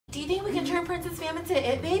Do you think we can turn Princess Pham into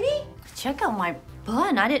it, baby? Check out my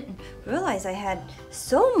bun. I didn't realize I had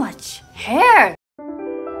so much hair.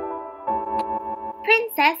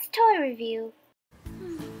 Princess Toy Review.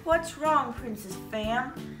 What's wrong, Princess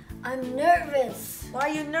Pham? I'm nervous. Why are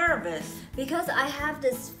you nervous? Because I have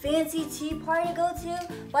this fancy tea party to go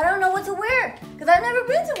to, but I don't know what to wear because I've never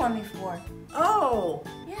been to one before. Oh,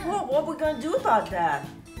 Yeah. well, what are we going to do about that?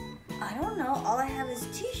 I don't know. All I have is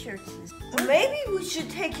t-shirts. Maybe we should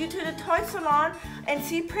take you to the toy salon and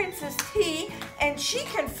see Princess T, and she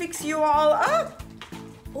can fix you all up.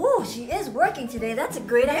 Oh, she is working today. That's a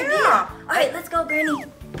great idea. Yeah. All right, let's go, Granny.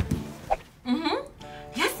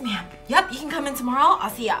 Yes, ma'am. Yep, you can come in tomorrow. I'll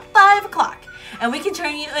see you at 5 o'clock. And we can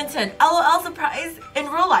turn you into an l.o.l surprise in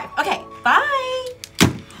real life. Okay, bye.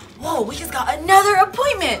 Whoa, we just got another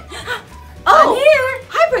appointment. I'm here.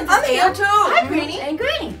 Hi, Princess I'm here Pham. too. Hi, Granny. And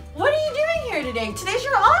Granny. What are you doing here today? Today's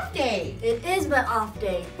your off day. It is my off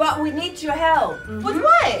day. But we need your help With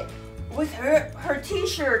what? with her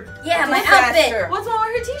t-shirt. Yeah, my disaster. outfit. What's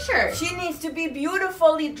wrong with her t-shirt? She needs to be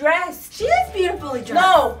beautifully dressed. She is beautifully dressed.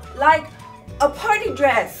 No, like a party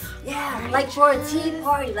dress. Yeah, like for a tea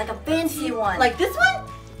party, like a fancy one. Like this one?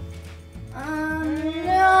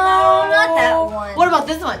 No, not that one. What about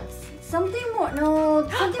this one? Something more, no,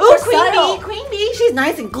 something Oh, more subtle. Queen Bee. She's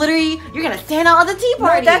nice and glittery. You're gonna stand out at the tea No,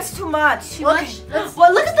 party. that's too much. too much.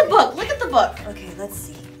 Well, look at the book. Look at the book. Okay, let's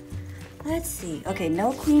see. Let's see. Okay,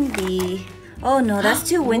 no queen bee. Oh no, that's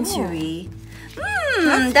too wintry.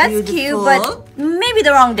 That's cute, beautiful. but maybe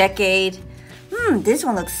the wrong decade. This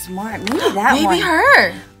one looks smart. Maybe that one. Maybe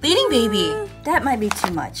her. Leading baby. That might be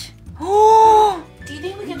too much. Oh. Do you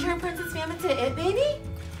think we can turn Princess Pham into it, baby?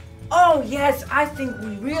 Oh, yes, I think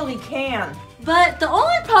we really can. But the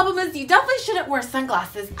only problem is you definitely shouldn't wear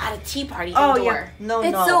sunglasses at a tea party Oh, indoor. yeah. No,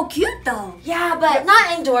 It's no. so cute though. Yeah, but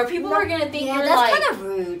not indoor. People are gonna think Yeah, you're that's like. kind of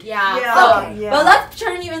rude. Yeah. Yeah, So, okay, yeah. But let's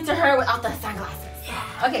turn you into her without the sunglasses.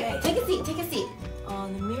 Yeah. Okay, take a seat. Take a seat.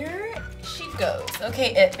 On the mirror, she goes.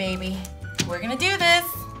 Okay, it baby. We're gonna do this.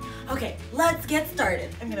 Okay, let's get started.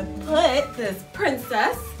 I'm gonna put this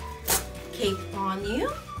princess cape on you,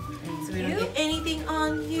 so we don't get anything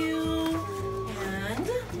on you. And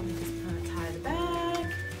let me just tie the bag.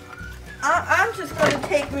 I'm just going to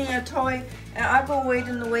take me a toy and I'll go wait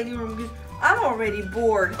in the waiting room because I'm already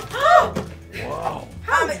bored. Wow.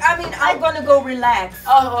 I mean, I'm going to go relax.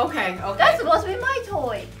 Oh, okay. Okay. That's supposed to be my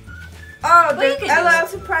toy. Oh, Well, you the can do l.o.l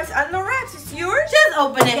surprise. No, Rex, it's yours? Just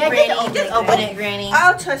open it, Yeah, Granny. just open Just it, open Granny. it, Granny.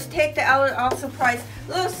 I'll just take the l.o.l surprise.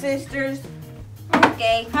 Little sisters.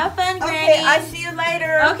 Okay. Have fun, Granny. Okay, I see you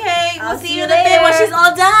later. Okay, I'll we'll see see you you in a bit when later. she's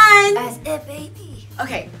all done. As if, baby.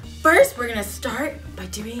 Okay, first we're gonna start by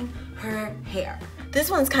doing her hair. This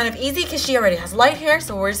one's kind of easy because she already has light hair,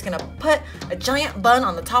 so we're just gonna put a giant bun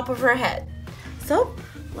on the top of her head. So,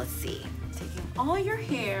 let's see. Taking all your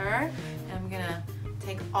hair, and I'm gonna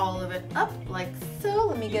take all of it up like so.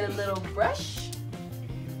 Let me get a little brush.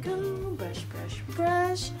 Go, brush, brush,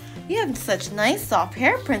 brush. You have such nice soft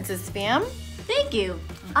hair, Princess Pham. Thank you.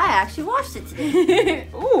 I actually washed it today.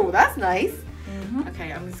 Ooh, that's nice.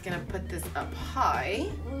 Okay, I'm just gonna put this up high.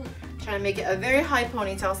 Trying to make it a very high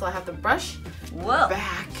ponytail, so I have to brush Whoa.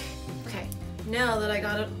 back. Okay, now that I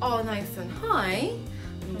got it all nice and high,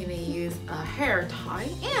 I'm gonna use a hair tie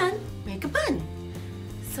and make a bun.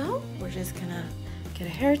 So we're just gonna get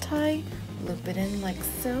a hair tie, loop it in like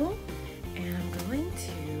so, and I'm going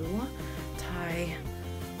to tie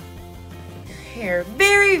your hair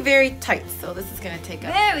very, very tight. So this is gonna take a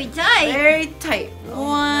Very tight. very tight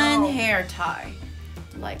one no. hair tie,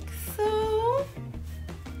 like so.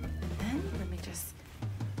 Then let me just,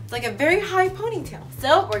 it's like a very high ponytail.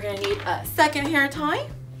 So we're gonna need a second hair tie,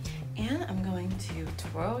 and I'm going to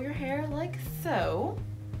twirl your hair like so,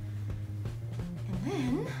 and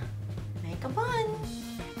then make a bun,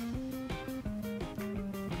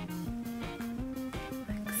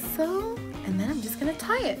 like so, and then I'm just gonna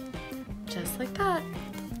tie it, just like that.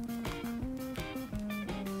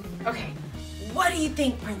 Okay, what do you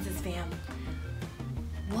think, Princess Pham?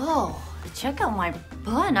 Whoa, check out my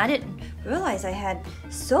bun. I didn't realize I had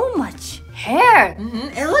so much hair.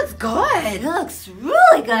 It looks good. It looks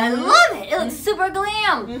really good. I love it. It looks super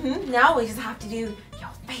glam. Now we just have to do your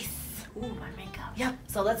face. Ooh, my makeup. Yep,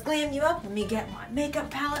 so let's glam you up. Let me get my makeup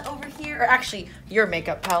palette over here. Or actually, your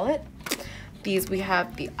makeup palette. These, we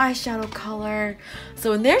have the eyeshadow color.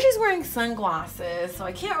 So in there, she's wearing sunglasses, so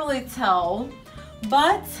I can't really tell.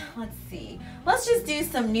 But let's see. Let's just do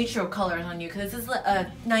some neutral colors on you because this is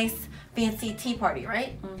a nice fancy tea party,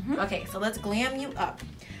 right? Okay, so let's glam you up.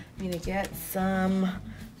 I'm gonna get some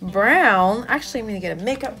brown. Actually, I'm gonna get a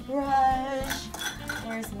makeup brush.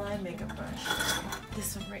 where's my makeup brush?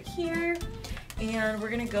 This one right here. And we're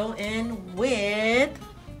gonna go in with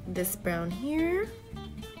this brown here.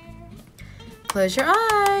 Close your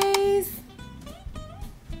eyes.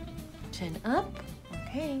 Chin up.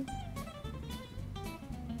 Okay.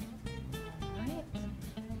 Alright.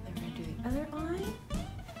 Then we're gonna do the other eye.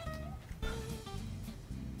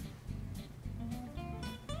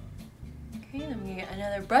 Okay, then we're gonna get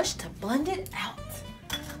another brush to blend it out.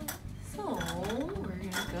 So we're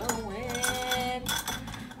gonna go with,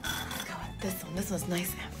 let's go with this one. This one's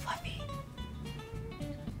nice and fluffy.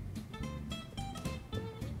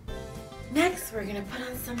 Next, we're gonna put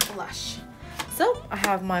on some blush. So I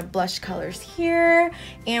have my blush colors here,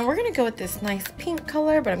 and we're gonna go with this nice pink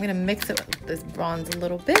color, but I'm gonna mix it with this bronze a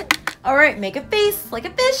little bit. All right, make a face like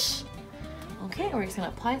a fish. Okay, we're just gonna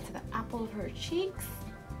apply it to the apple of her cheeks.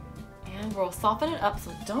 And we'll soften it up,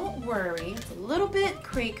 so don't worry. It's a little bit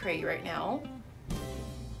cray-cray right now.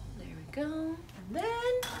 There we go. And then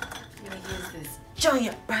I'm gonna use this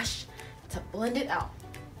giant brush to blend it out.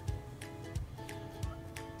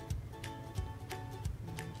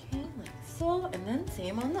 Okay, like so, and then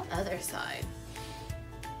same on the other side.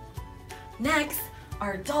 Next,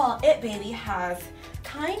 our doll, It Baby, has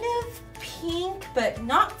kind of pink, but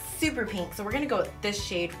not super pink. So we're gonna go with this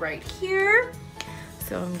shade right here.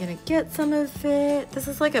 So I'm gonna get some of it. This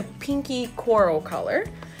is like a pinky coral color.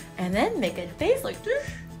 And then make a face like this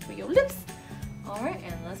with your lips. All right,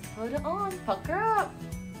 and let's put it on, pucker up.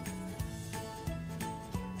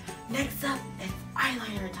 Next up, it's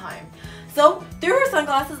eyeliner time. So through her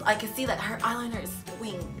sunglasses, I can see that her eyeliner is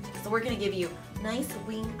winged. So we're gonna give you nice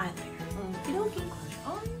wing eyeliner. Okay, close your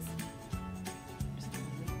eyes. Just gonna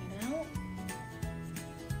wing it out.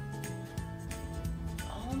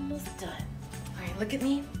 Almost done. All right, look at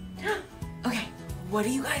me. Okay, what do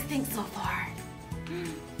you guys think so far?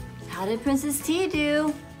 How did Princess T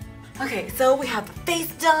do? Okay, so we have the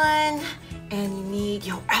face done, and you need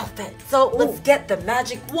your outfit. So let's get the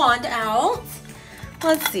magic wand out.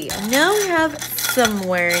 Let's see, I know we have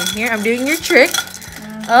somewhere in here. I'm doing your trick.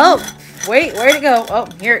 Oh, wait, where'd it go? Oh,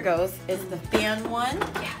 here it goes. It's the fan one.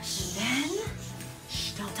 Yeah, and then,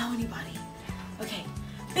 shh, don't tell anybody. Okay,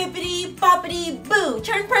 bippity boppity boo.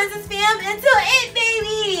 Turn Princess Pham into It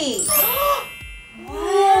Baby.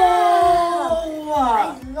 Whoa!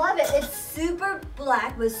 I love it. It's super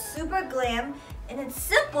black with super glam, and it's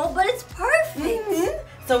simple, but it's perfect.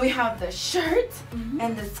 So we have the shirt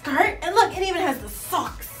and the skirt, and look, it even has the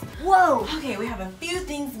socks. Whoa! Okay, we have a few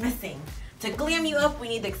things missing. To glam you up, we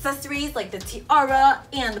need the accessories like the tiara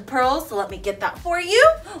and the pearls, so let me get that for you.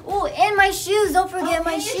 Oh, and my shoes. Don't forget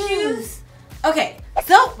my shoes. Okay,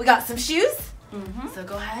 so we got some shoes. So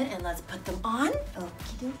go ahead and let's put them on.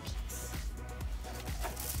 Okie dokie.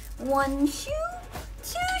 One shoe,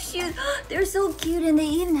 two shoes. They're so cute, and they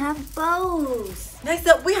even have bows. Next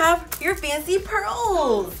up, we have your fancy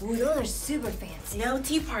pearls. Ooh, those are super fancy. No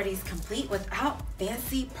tea party's complete without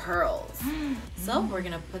fancy pearls. So we're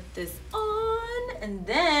gonna put this on, and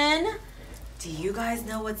then, do you guys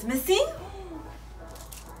know what's missing?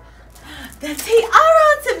 The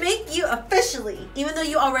tiara to make you officially, even though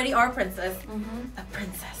you already are a princess, a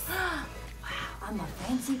princess. Wow, I'm a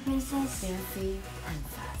fancy princess. Fancy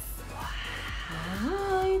princess.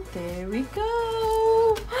 Alright, there we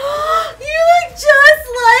go. You look just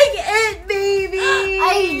like It Baby. I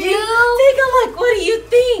do? Take a look. What do you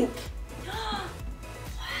think? Wow.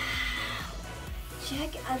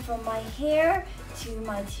 Check out from my hair to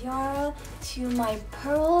my tiara to my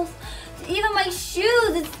pearls, to even my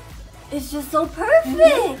shoes. It's just so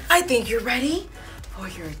perfect. I think you're ready for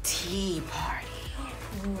your tea party.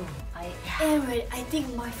 Ooh, I am ready. I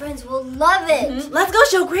think my friends will love it. Let's go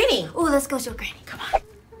show Granny. Oh, let's go show Granny. Come on.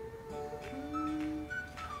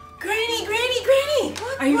 Granny, Granny, Granny.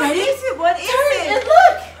 Are you ready? What is it? What is Turn it? and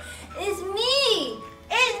look. It's me.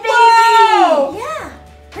 It Whoa. Baby. Yeah.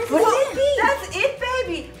 Princess What? Pham. That's it,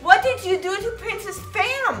 baby. What did you do to Princess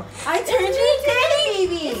Pham? I turned you into It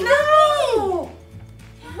Baby. No.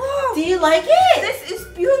 Whoa. Do you like it? This is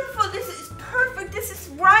beautiful. This is perfect. This is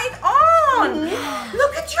right on.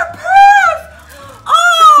 Look at your pearls.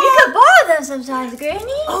 You Oh. can borrow them sometimes,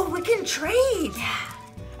 Granny. Oh, we can trade. Yeah.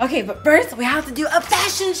 Okay, but first we have to do a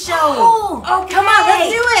fashion show. Oh, Come on, let's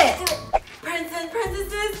do let's it. Prince and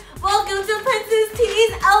princesses, welcome to Princess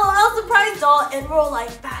T's l.o.l surprise doll and real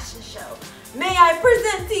life fashion show. May I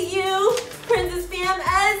present to you Princess Pham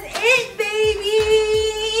as It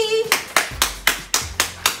Baby.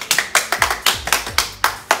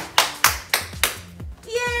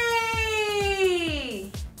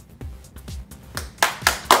 Yay!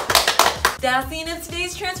 yeah, seeing if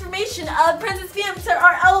today's transformation of Princess Pham to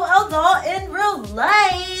our l.o.l doll in real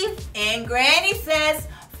life. And Granny says,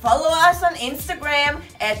 follow us on Instagram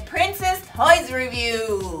at Princess Toys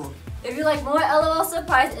Review. If you like more l.o.l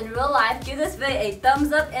surprise in real life, give this video a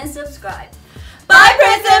thumbs up and subscribe. Bye,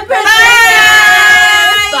 Princess! Bye!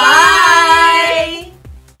 Bye!